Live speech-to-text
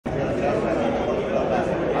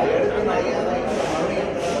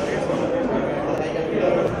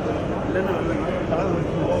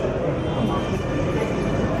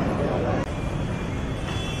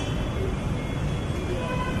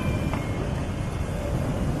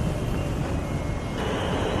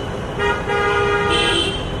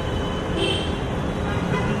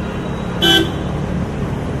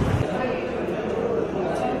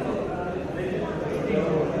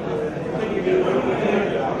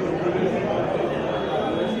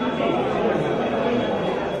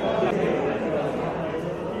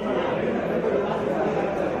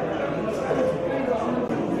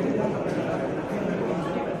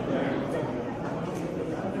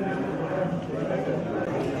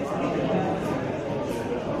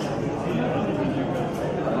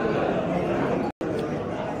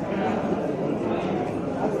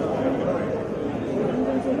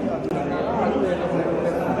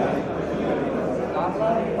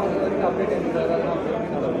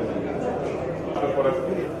for us,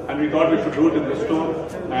 and we thought we should do it in the store,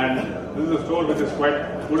 and this is a store which is quite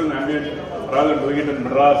good in ambient rather than doing it in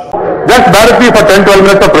Madras. Just directly for 10-12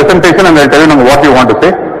 minutes of presentation and I'll tell you what you want to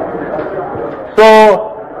say. So,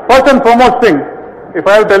 first and foremost thing, if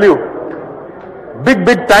I have to tell you,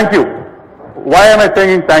 big thank you. Why am I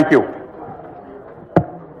saying thank you?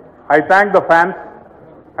 I thank the fans,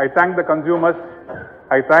 I thank the consumers,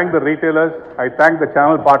 I thank the retailers, I thank the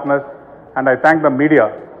channel partners, and I thank the media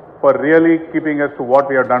for really keeping us to what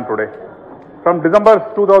we have done today. From December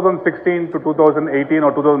 2016 to 2018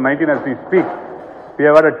 or 2019 as we speak, we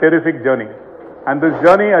have had a terrific journey. And this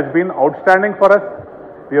journey has been outstanding for us.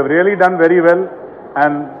 We have really done very well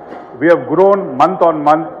and we have grown month on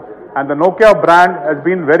month, and the Nokia brand has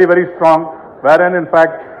been very strong, wherein in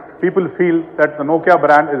fact people feel that the Nokia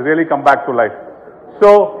brand has really come back to life. So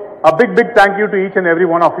a big thank you to each and every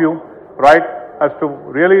one of you, right, as to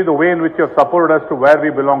really the way in which you have supported us to where we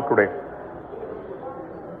belong today.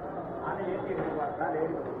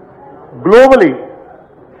 Globally,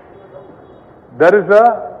 there is a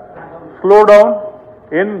slowdown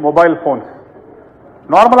in mobile phones.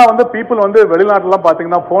 Normally, people வெளிநாட்டுல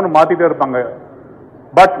பாத்தீங்கன்னா phone மாத்திட்டே இருப்பாங்க.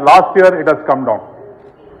 But last year it has come down.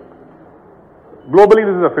 Globally,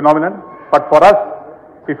 this is a phenomenon. But for us,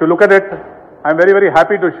 if you look at it, I am very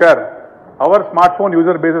happy to share our smartphone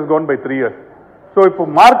user base has gone by 3 years. So if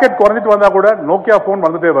market குறைஞ்சிட்டு வந்தா கூட Nokia phone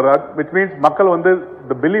வந்துட்டே வராது, which means மக்கள்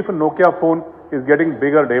the belief in Nokia phone is getting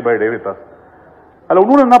bigger day by day with us. அதுல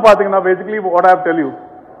இன்னொரு என்ன பாத்தீங்கன்னா, basically what I have to tell you,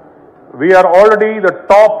 we are already the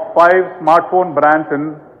top 5 smartphone brands in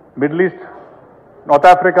Middle East, North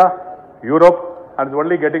Africa, Europe, and it's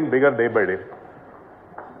only getting bigger day by day.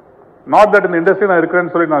 Not that in the industry நான்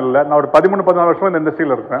இருக்கிறேன்னு சொல்லி நான் இல்லை, நான் ஒரு 13-14 வருஷமா இந்த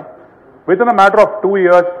இண்டஸ்ட்ரியில் இருக்கிறேன். Within a matter of 2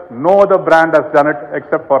 years, no other brand has done it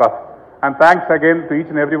except for us. And thanks again to each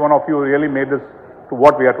and every one of you who really made this to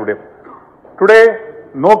what we are today. Today,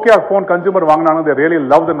 Nokia phone consumer vaangnana, they really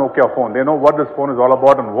love the Nokia phone. They know what this phone is all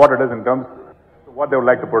about and what it is in terms of what they would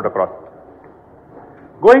like to put across.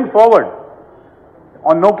 Going forward,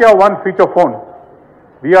 on Nokia One feature phone,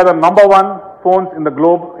 we are the #1 phones in the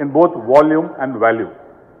globe in both volume and value.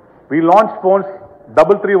 We launched phones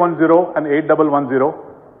 3310 and 8110,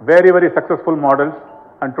 very successful models,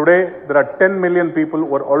 and today there are 10 million people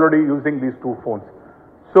who are already using these two phones.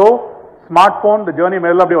 So, smartphone, the journey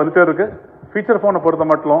மேல அப்படியே வந்துட்டே இருக்கு. Feature phone பொறுத்த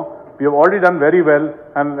மட்டும் we have already done very well,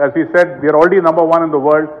 and as we said, we are already #1 in the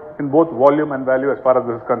world in both volume and value as far as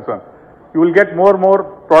this is concerned. You will get more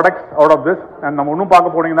products out of this, and நம்ம இன்னும்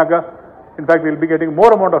பார்க்க போனீங்கன்னாக்கா, in fact, we will be getting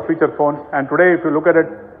more amount of feature phones, and today if you look at it,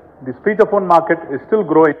 this feature phone market is still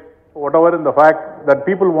growing, whatever in the fact that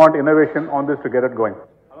people want innovation on this to get it going.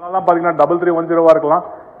 அதனால தான் பாத்தீங்கன்னா 3310 இருக்கலாம்,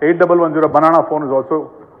 8110 banana phone is also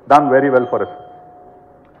done very well for us.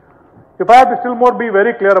 If I have to still more be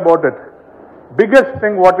very clear about it, biggest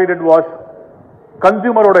thing what we did was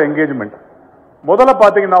consumer oda engagement. முதல்ல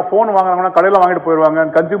பாத்தீங்கன்னா phone வாங்குறாங்கன்னா கடையில வாங்கிட்டு போயிடுவாங்க,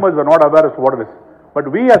 and consumers were not aware as to what it is. But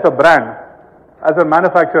we as a brand, as a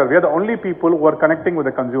manufacturer, we are the only people who are connecting with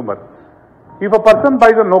the consumer. If a person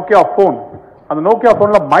buys a Nokia phone, and the Nokia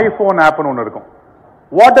phone la My Phone app nu onnu irukum.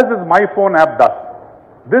 What does this My Phone app does?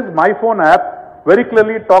 This My Phone app very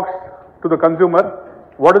clearly talks to the consumer,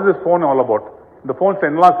 what is this phone all about? The phone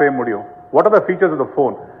enna seiya mudiyum. What are the features of the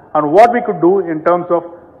phone? And what we could do in terms of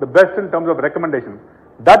the best in terms of recommendation.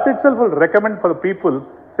 That itself will recommend for the people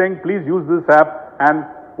saying, please use this app, and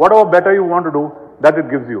whatever better you want to do, that it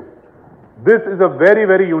gives you. This is a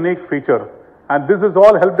very unique feature, and this has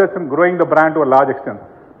all helped us in growing the brand to a large extent.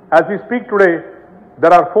 As we speak today,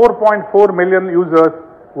 there are 4.4 million users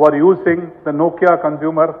who are using the Nokia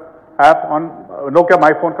consumer app on Nokia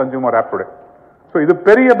My Phone consumer app today. So இது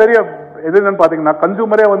பெரிய எதுன்னு பாத்தீங்கன்னா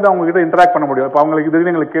கன்சூமரே அவங்க கிட்ட interact பண்ண முடியும். இப்போ அவங்களுக்கு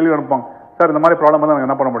திடீர்னு எங்களுக்கு கேள்வி அனுப்புவாங்க, சார் இந்த மாதிரி ப்ராப்ளம் வந்து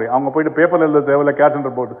என்ன பண்ண முடியும், அவங்க போயிட்டு பேப்பர்ல எழுத தேவையில்ல, கேஷ்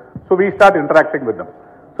சென்டர் போட்டு. So we start interacting with them.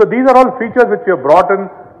 So these are all features which we have brought in,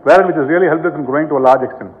 which has really helped us in growing to a large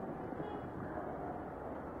extent.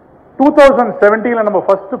 2017 நம்ம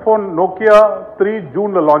ஃபர்ஸ்ட் ஃபோன் Nokia 3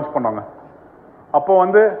 ஜூன்ல launch பண்ணாங்க. அப்போ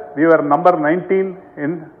we were number 19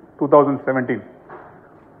 in 2017.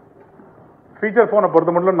 Feature phone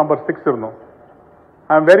பொறுத்த மட்டும் number 6 இருந்தோம்.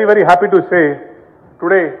 I am very happy to say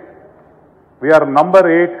today we are number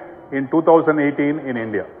 8 in 2018 in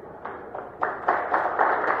India.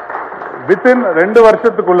 Within 2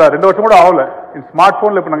 வருஷத்துக்குள்ள 2 வருஷம் கூட ஆகல, in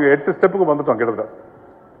smartphone இப்ப நாங்க 8 ஸ்டெப்புக்கு வந்துட்டோம் கிட்டத்தட்ட.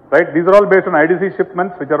 Right? These are all based on IDC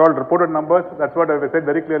shipments, which are all reported numbers. That's what I said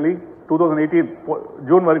very clearly. 2018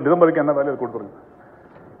 June December வரைக்கும் என்ன வேல்யூ கொடுத்துருங்க.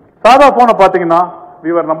 சாதா போனை பாத்தீங்கன்னா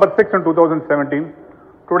we were number 6 in 2017.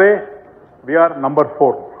 Today we are number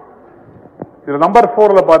 4. The number 4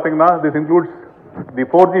 la pathina, this includes the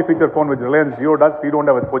 4G feature phone which Reliance Jio does, we don't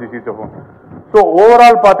have a 4G feature phone. So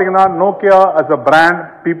overall, Nokia as a brand,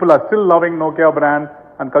 people are still loving Nokia brand,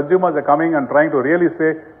 and consumers are coming and trying to really say,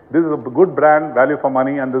 this is a good brand, value for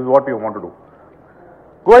money, and this is what we want to do.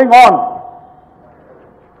 Going on,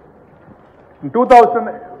 in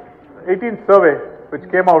 2018 survey which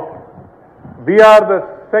came out, we are the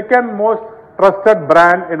second most trusted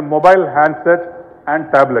brand in mobile handsets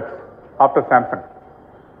and tablets after Samsung.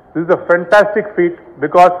 This is a fantastic feat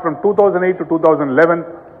because from 2008 to 2011,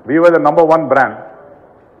 we were the #1 brand,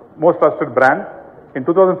 most trusted brand. In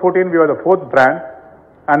 2014, we were the 4th brand.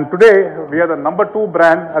 And today, we are the #2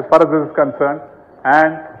 brand as far as this is concerned.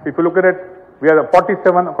 And if you look at it, we are the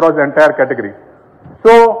 47 across the entire category.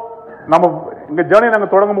 So, in the journey,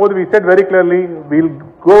 we said very clearly, we'll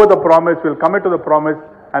go with the promise, we'll commit to the promise,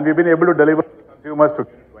 and we've been able to deliver to consumers to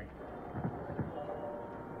get going.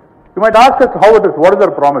 You might ask us how it is, what is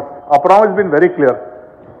our promise? Our promise has been very clear.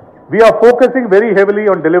 We are focusing very heavily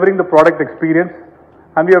on delivering the product experience,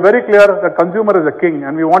 and we are very clear that consumer is a king,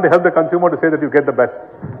 and we want to help the consumer to say that you get the best.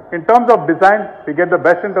 In terms of design, we get the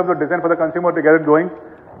best in terms of design for the consumer to get it going.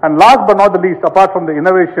 And last but not the least, apart from the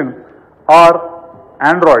innovation, are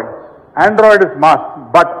Android. Android is mass,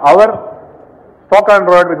 but our stock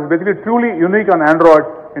Android, which is basically truly unique on Android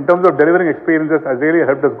in terms of delivering experiences, has really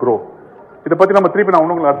helped us grow. இதை பத்தி நம்ம திருப்பி நான்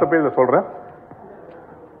உங்களுக்கு அடுத்த பேஜ்ல சொல்றேன்.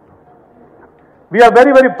 We are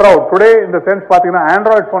very, very proud today in the sense பாத்தீங்கன்னா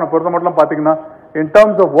Android phone பொறுத்த மட்டும் பாத்தீங்கன்னா in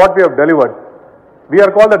terms of what we have delivered, we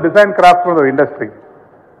are called the design craftsmen of the industry.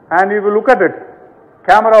 And if you look at it,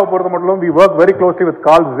 camera பொறுத்த மட்டும் we work very closely with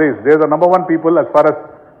Carl Zeiss. They are the #1 people as far as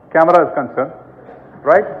camera is concerned,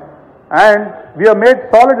 right? And we have made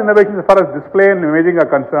solid innovations as far as display and imaging are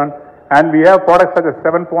concerned. And we have products such as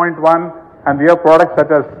 7.1 and we have products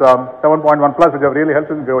such as 7.1 Plus which have really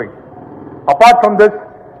helped in growing. Apart from this,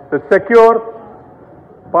 the secure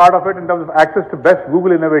part of it in terms of access to best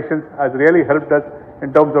Google innovations has really helped us in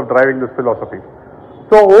terms of driving this philosophy.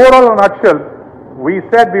 So overall, in a nutshell, we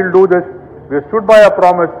said we'll do this. We stood by our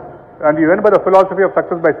promise, and we went by the philosophy of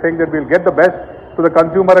success by saying that we'll get the best to the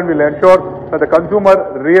consumer and we'll ensure that the consumer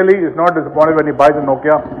really is not disappointed when he buys a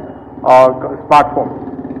Nokia smartphone.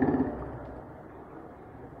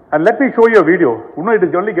 And let me show you a video. You know, it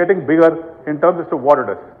is only getting bigger in terms as to what it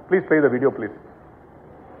is. Please play the video, please.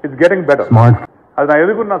 It's getting better. Smart. அது நான்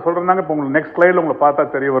எதுக்கு நான் சொல்றேன்னாங்க இப்போ உங்களுக்கு next ஸ்லைடில் உங்களை பார்த்தா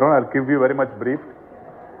தெரிய வரும். I'll give you very much brief.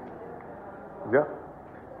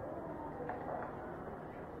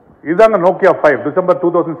 இதுதாங்க Nokia 5 December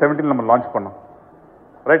 2017 நம்ம லான்ச் பண்ணோம்.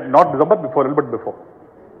 Right, not December, before, but before.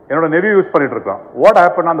 என்னோட நெவியூ யூஸ் பண்ணிட்டு இருக்கான். வாட்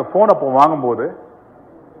ஹேப்பன், அந்த ஃபோன் அப்போ வாங்கும்போது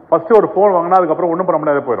ஃபர்ஸ்ட் ஒரு ஃபோன் வாங்கினா அதுக்கப்புறம் ஒன்றும் பண்ண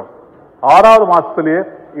முடியாது போயிடும். 6வது மாசத்துலயே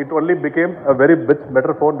it only became a very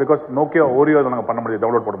better phone because Nokia Oreo நாங்கள் பண்ண முடியும்,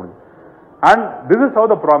 டவுன்லோட் பண்ண முடியும். And this is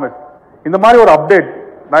how the promise. இந்த மாதிரி ஒரு அப்டேட்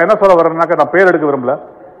நான் என்ன சொல்ல வரேன்னாக்கா, நான் பேர் எடுக்க விரும்பல.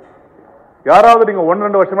 யாராவது நீங்க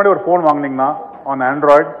 1-2 வருஷம் முன்னாடி ஒரு ஃபோன் வாங்கினீங்கன்னா ஆன்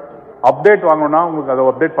ஆண்ட்ராய்டு அப்டேட் வாங்கணும்னா உங்களுக்கு அதை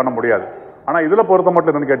அப்டேட் பண்ண முடியாது. ஆனா இதுல பொறுத்த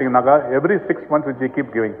மட்டும் என்னன்னு கேட்டீங்கன்னாக்கா every 6 months which we keep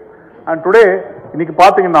giving. And today இன்னைக்கு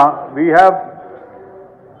பாத்தீங்கன்னா we have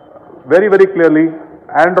very, very clearly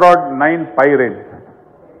Android 9 Pie range,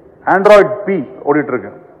 Android P ஓடிட்டு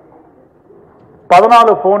இருக்கு.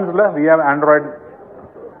 14 phonesல we have Android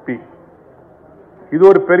P. இது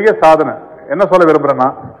ஒரு பெரிய சாதனை. என்ன சொல்ல விரும்புறேன்னா,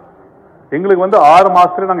 எங்களுக்கு 6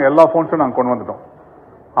 மாசத்துல நாங்க எல்லா போன்ஸும் நாங்க கொண்டு வந்துட்டோம்.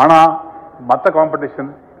 ஆனா மத்த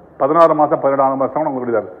காம்படிஷன் 16 மாசம் 17 மாசம்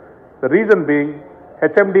உங்களுக்கு இருக்கு. The reason being,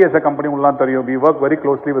 HMD as a company உள்ளான் தெரியும், we work very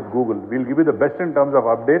closely with Google. We'll give you the best in terms of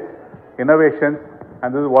updates, innovations, and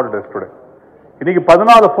this is what it is today. இன்னைக்கு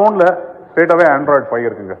 14 போன்ல straight away Android 5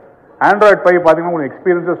 இருக்குங்க. Android 5 பாத்தீங்கன்னா உங்களுக்கு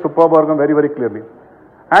experience சூப்பர்பா இருக்கும், very, very clearly.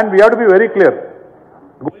 And we have to be very clear.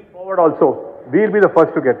 Going forward also, we'll be the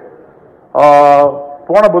first to get.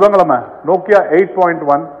 போன புதன்கிழமை Nokia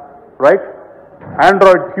 8.1, right?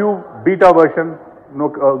 Android Q beta version,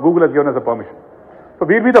 Google has given us a permission. So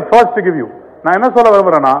we'll be the first to give you. நான் என்ன சொல்ல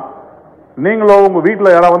விரும்புறேன்னா, நீங்களோ உங்க வீட்டில்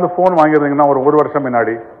யாராவது phone வாங்கியிருந்தீங்கன்னா ஒரு வருஷம்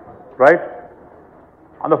முன்னாடி, ரைட்,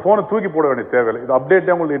 அந்த ஃபோனை தூக்கி போட வேண்டிய தேவையில்லை. இது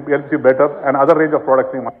அப்டேட் உங்களுக்கு helps you better and other range of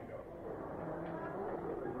products நீங்க.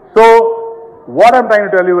 So what I'm trying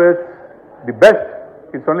to tell you is the best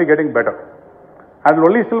is only getting better and will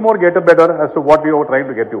only still more get better as to what we are trying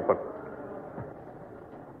to get you for.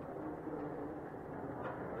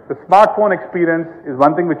 The smartphone experience is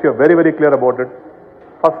one thing which you are very, very clear about it.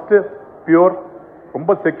 First, pure,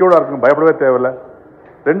 ரொம்ப செக்யூர்டா இருக்கும், பயப்படவே தேவையில்லை.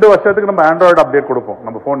 2 வருஷத்துக்கு நம்ம Android update கொடுப்போம்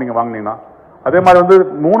நம்ம phone நீங்க வாங்கினீங்கன்னா. அதே மாதிரி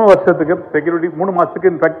 3 வருஷத்துக்கு செக்யூரிட்டி, 3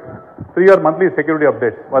 மாசத்துக்கு in fact 3 year monthly security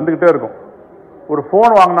update வந்துகிட்டே இருக்கும். ஒரு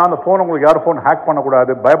ஃபோன் வாங்கினா அந்த ஃபோன் உங்களுக்கு யாரும் ஃபோன் ஹேக்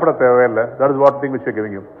பண்ணக்கூடாது, பயப்பட தேவையில்லை. That is what thing which you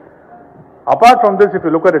giving you. Apart from this, if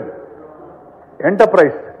you look at it,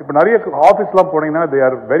 enterprise. இப்போ நிறைய ஆஃபீஸ்லாம் போனீங்கன்னா they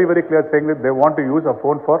are very very clear saying that they want to use a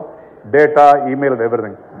phone for data, email and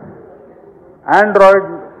everything. Android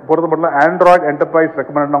பொறுத்த மட்டும் Android enterprise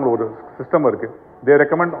recommended ஒரு system இருக்கு. They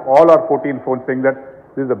recommend all our 14 phones saying that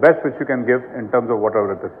this is the best which you can give in terms of whatever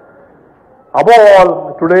it is. Above all,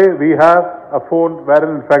 today we have a phone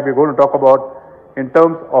wherein in fact we are going to talk about in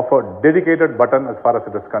terms of a dedicated button as far as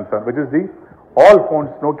it is concerned, which is the all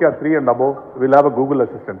phones Nokia 3 and above will have a Google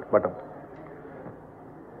Assistant button.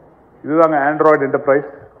 இதுதாங்க Android enterprise.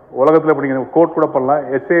 உலகத்தில் இப்படி code கூட பண்ணலாம்.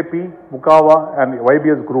 SAP, Mukawa and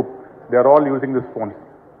YBS group, they are all using this phones.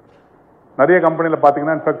 நிறைய கம்பெனியில்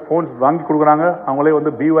பார்த்தீங்கன்னா in fact phones வாங்கி கொடுக்குறாங்க, அவங்களே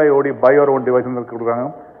வந்து BYOD buy your own device கொடுக்குறாங்க.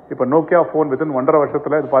 இப்போ நோக்கியா ஃபோன் வித்தின் 1.5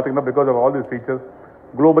 வருஷத்தில் இது பார்த்தீங்கன்னா because of all these features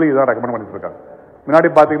globally இதான் ரெக்கமெண்ட் பண்ணிட்டு இருக்காங்க. முன்னாடி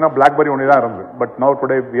பார்த்தீங்கன்னா BlackBerry ஒன்று தான் இருந்தது, but now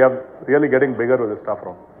today we are really getting figure with staff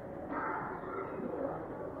round.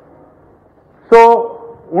 So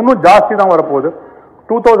இன்னும் ஜாஸ்தி தான் வரப்போகுது.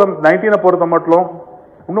 2019 பொறுத்த மட்டும்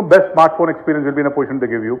இன்னும் best smart phone experience will be in a position to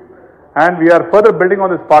give you, and we are further building on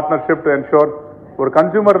this partnership to ensure ஒரு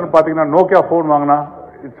consumer பார்த்தீங்கன்னா Nokia phone வாங்கினா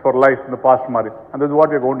இட்ஸ் ஃபார் லைஃப் இந்த பாஸ்ட் மாதிரி, and this is what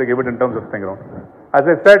we are going to give it in terms of thing around. As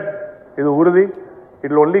I said, இது உறுதி, it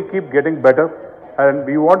will only keep getting better, and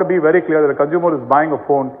we want to be very clear that the consumer is buying a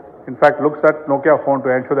phone in fact looks at Nokia phone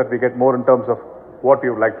to ensure that we get more in terms of what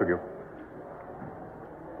you would like to give.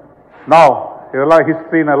 Now இதெல்லாம்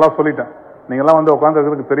history நான் எல்லாம் சொல்லிட்டேன், நீங்கெல்லாம் வந்து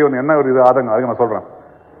உட்காந்துருக்கு தெரியும் என்ன ஒரு இது ஆதங்க, அதுக்கு நான் சொல்றேன்.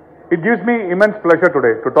 It gives me immense pleasure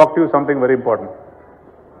today to talk to you something very important.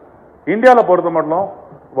 இந்தியாவில் பொறுத்த மட்டும்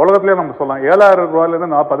உலகத்திலே நம்ம சொல்லலாம் 7,000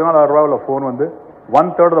 ரூபாயிலிருந்து 14,000 ரூபாயில் ஃபோன் வந்து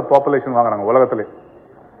 1/3 of the population வாங்குறாங்க உலகத்திலே.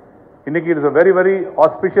 இன்னைக்கு it is a very very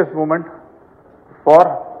auspicious moment for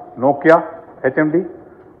Nokia HMD,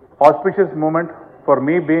 auspicious moment for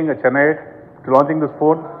me being a Chennaiite to launching this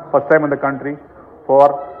phone first time in the country, for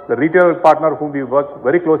the retail partner whom we work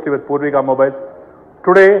very closely with, Poorvika Mobile.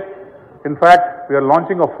 Today, in fact, we are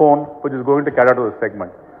launching a phone which is going to cater to this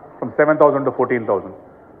segment from 7,000 to 14,000.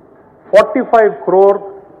 45 crore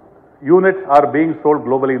units are being sold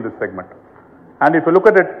globally in this segment. And if you look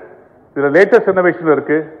at it, the latest innovation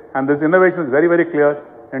irukku, and this innovation is very very clear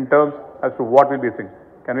in terms as to what we'll be seeing.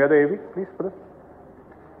 Can we have the AV please for this?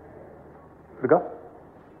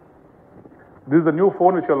 This is the new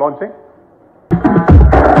phone which you are launching.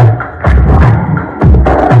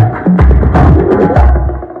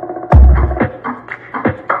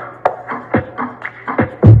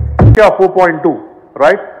 NOKIA 4.2,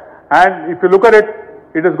 right? And if you look at it,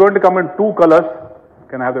 it is going to come in 2 colors.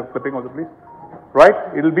 Can I have the clipping also please? Right?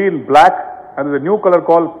 It will be in black, and there is a new color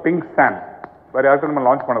called pink sand. Very often we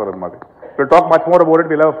launch panadradhu. We'll talk much more about it.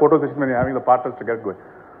 We'll have a photo session when we're having the partners to get going.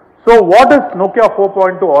 So what is Nokia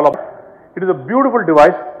 4.2 all about? It is a beautiful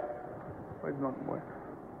device. Why is it not moving?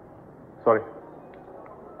 Sorry.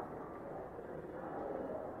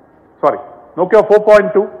 Nokia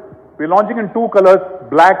 4.2. We're launching in 2 colors,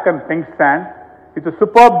 black and pink sand. It's a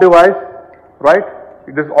superb device, right?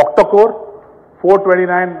 It is octa-core,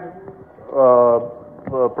 429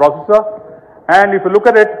 processor, and if you look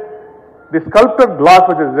at it, the sculpted glass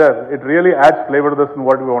which is there, it really adds flavor to this and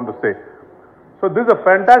what we want to say. So this is a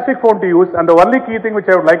fantastic phone to use, and the only key thing which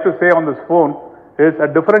I would like to say on this phone is a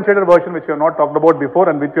differentiated version which we have not talked about before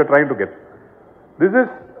and which we are trying to get. This is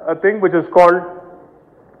a thing which is called,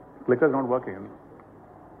 clicker is not working.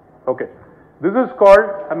 Okay. This is called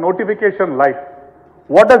a notification light.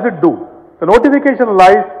 What does it do? The notification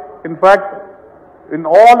light, in fact, in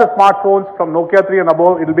all the smartphones from Nokia 3 and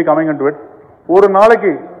above, it will be coming into it. ஒரு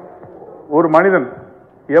நாளைக்கு ஒரு மனிதன்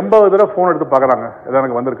 80 தடவை phone எடுத்து பார்க்குறாங்க, எதாவது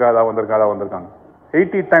எனக்கு வந்திருக்காங்க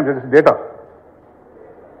 80 times. It is data.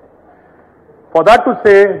 For that to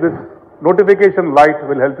say, this notification light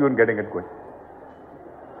will help you in getting it going.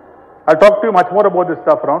 I'll talk to you much more about this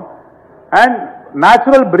stuff around. And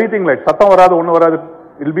natural breathing light, சத்தம் வராது ஒன்றும் வராது.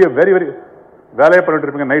 It will be a very very வேலையை பண்ணிட்டு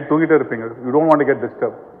இருப்பீங்க, night தூங்கிட்டே இருப்பீங்க, you don't want to get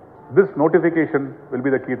disturbed. This notification will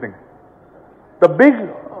be the key thing. The big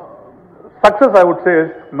success I would say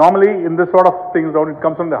is normally in this sort of things it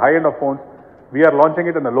comes from the high end of phones. We are launching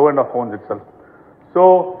it in the low end of phones itself. So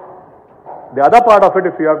the other part of it,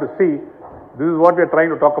 if you have to see, this is what we are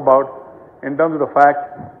trying to talk about in terms of the fact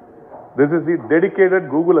this is the dedicated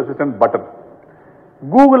Google Assistant button.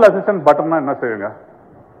 Google Assistant button na enna seiyunga,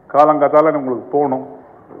 kaalangathala ungalku ponum,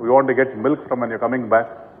 you want to get milk from when you're coming back,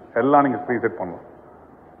 ella neenga preset pannuvom.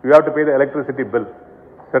 You have to pay the electricity bill,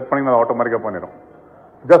 set pannina automatically pannirum.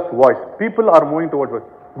 Just voice. People are moving towards it.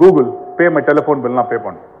 Google, pay my telephone bill na pay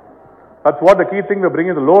pannu. That's what the key thing we're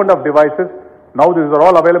bringing is the low end of devices. Now these are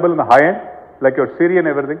all available in the high end, like your Siri and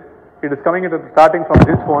everything. It is coming into starting from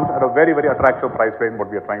these phones at a very very attractive price range what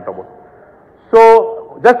we are trying to about. So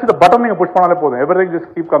just the button you push everything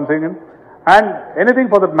just keep coming in. And anything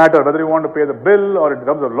for that matter, whether you want to pay the bill or it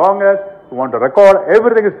comes along as, you want to record,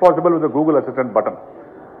 everything is possible with the Google Assistant button.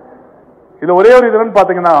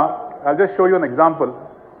 I'll just show you an example.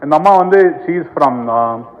 And she is from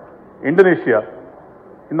Indonesia.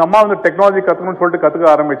 In the technology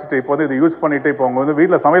use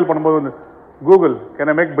Google, can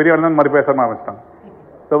I make biryani?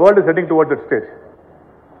 The world is heading towards that stage.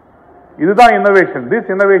 This is innovation. This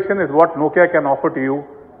innovation is what Nokia can offer to you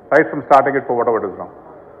right from starting it for whatever it is now.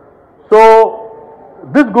 So,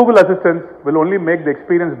 this Google Assistant will only make the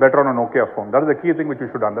experience better on a Nokia phone. That is the key thing which you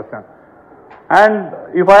should understand. And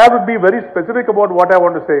if I have to be very specific about what I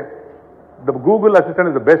want to say, the Google Assistant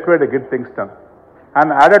is the best way to get things done.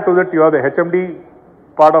 And added to that, you have the HMD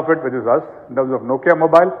part of it, which is us, in terms of Nokia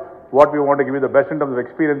Mobile, what we want to give you the best in terms of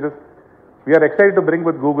experiences. We are excited to bring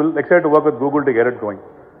with Google, excited to work with Google to get it going.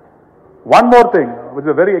 One more thing, which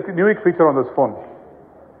is a very unique feature on this phone.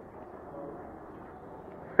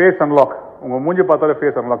 Face unlock.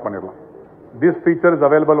 Face unlock. This feature is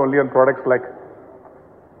available only on products like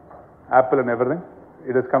Apple and everything.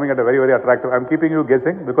 It is coming at a very, very attractive. I'm keeping you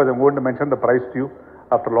guessing because I'm going to mention the price to you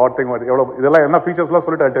after a lot of things. Enough features, I'll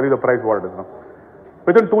tell you the price what it is now.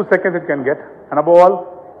 Within 2 seconds it can get. And above all,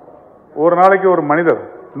 over a monitor,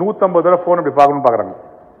 150 phone.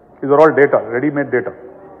 These are all data, ready-made data.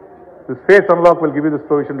 This face unlock will give you this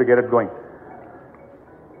provision to get it going.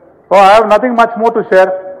 Oh, I have nothing much more to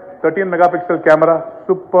share. 13 megapixel camera,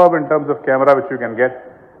 superb in terms of camera which you can get.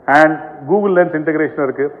 And Google Lens integration.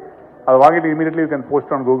 Immediately you can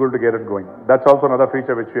post on Google to get it going. That's also another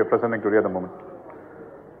feature which we are presenting today at the moment.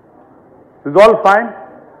 This is all fine.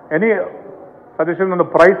 Any suggestion on the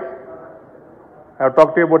price? I have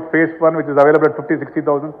talked to you about phase 1 which is available at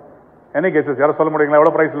 50,000-60,000. Any guesses? What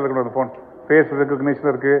price is the phone? Face recognition,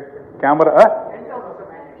 camera?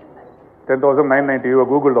 10,990. You have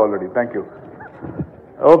Googled already. Thank you.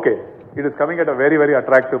 Okay. It is coming at a very, very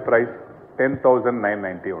attractive price.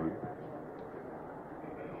 10,990 only.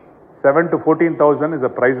 7 to 14,000 is a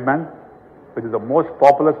price band, which is the most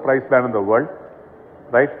popular price band in the world,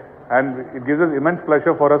 right? And it gives us immense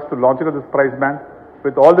pleasure for us to launch it at this price band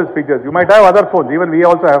with all these features. You might have other phones, even we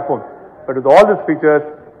also have phones, but with all these features,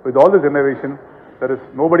 with all this innovation, there is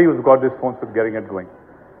nobody who's got these phones with getting it going.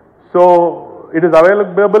 So it is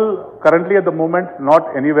available currently at the moment,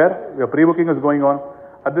 not anywhere. Your pre-booking is going on.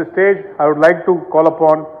 At this stage, I would like to call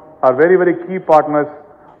upon our very, very key partners,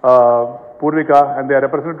 Poorvika, and they are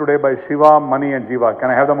represented today by Shiva, Mani and Jiva. Can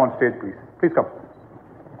I have them on stage, please? Please come.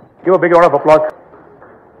 Give a big round of applause.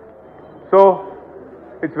 So,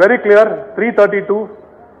 it's very clear, 332,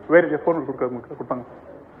 where is your phone?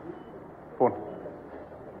 Phone.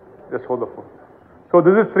 Just hold the phone. So,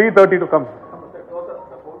 this is 332, come.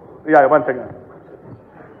 Yeah, 1 second.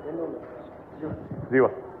 Jiva.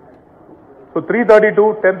 So,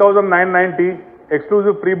 332, 10,990,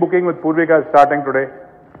 exclusive pre-booking with Poorvika is starting today.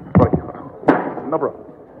 Sorry. No problem.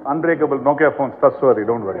 Unbreakable Nokia phones, trustworthy,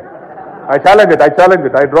 don't worry. I challenge it.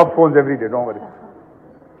 I drop phones every day, don't worry.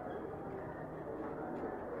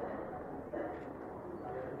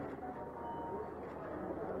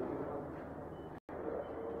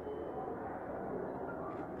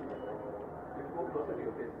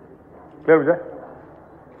 Clear, Vijay?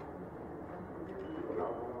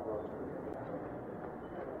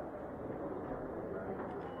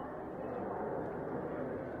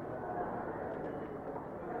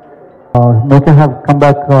 Nokia have come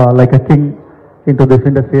back like a king into this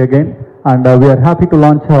industry again, and we are happy to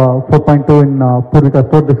launch 4.2 in Poorvika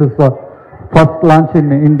store. This is first launch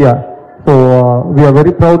in India. So we are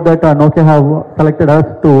very proud that Nokia have selected us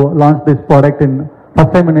to launch this product in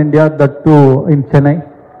first time in India, that too in Chennai,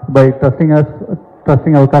 by trusting us,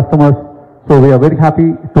 trusting our customers. So we are very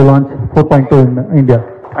happy to launch 4.2 in India.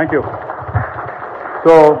 Thank you.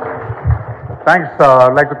 So thanks.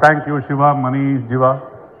 I'd like to thank you, Shiva, Mani, Jiva.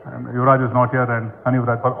 And Yuvraj is not here, and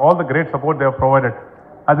Yuvraj, for all the great support they have provided.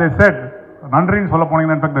 As I said, Nandrin solla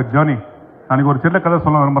poninga, in fact, the journey. And you chilla kada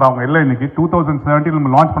solla virumbறாங்க இல்ல இன்னைக்கு 2017 நம்ம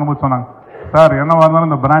launch பண்ணும்போது சொன்னாங்க sir என்ன வந்தாலும்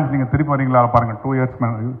இந்த branch நீங்க திருப்பி வரீங்களா பாருங்க 2 years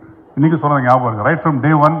இன்னைக்கு சொன்னாங்க ஞாபகம் இருக்கு right from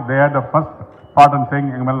day one they had the first part in saying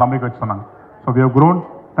எங்க மேல நம்பிக்கை வச்சு சொன்னாங்க. So we have grown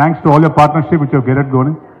thanks to all your partnership which you have get it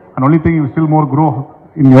going, and only thing you still more grow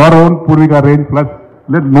in your own Poorvika range, plus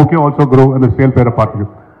let Nokia also grow in the sale pair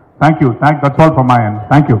partnership. Thank you. That's all from my end.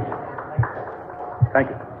 Thank you. Thank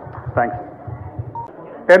you. Thanks.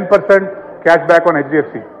 10% cashback on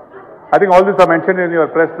HDFC. I think all this are mentioned in your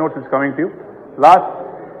press notes which is coming to you. Last,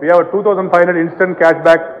 we have a 2,500 instant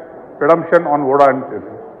cashback redemption on Vodafone.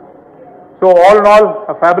 So all in all,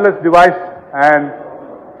 a fabulous device, and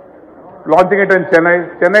launching it in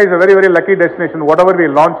Chennai. Chennai is a very, very lucky destination. Whatever we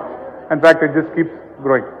launch, in fact, it just keeps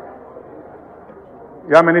growing.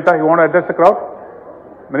 Yeah, Manita, you want to address the crowd?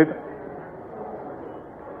 Manita?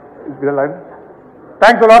 Is there a line?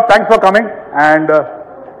 Thanks a lot. Thanks for coming. And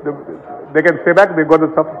they can stay back. They've got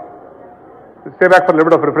the stuff. Stay back for a little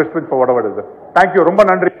bit of refreshment for whatever it is. Thank you. Rumba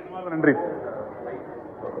Nandri.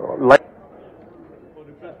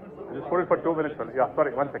 Just put it for 2 minutes. Yeah,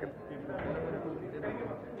 sorry. 1 second.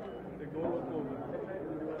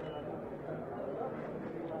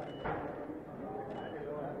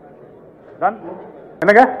 Done?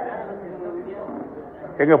 Ennaga?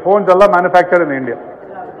 Enga phones all manufactured in India.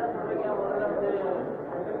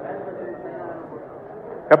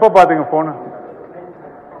 எப்போ பாத்தீங்க phone?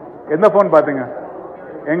 என்ன phone பாத்தீங்க?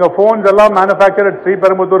 எங்க phones எல்லாம் manufactured at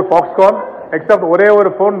Sriperumbudur, Foxconn, except ஒரே ஒரு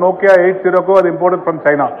phone NOKIA 80 அது imported from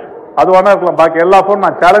China. அது வேணா இருக்கலாம். பாக்கி எல்லா phone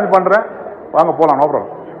நான் challenge பண்றேன். வாங்க போலாம், no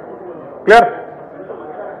problem. Clear?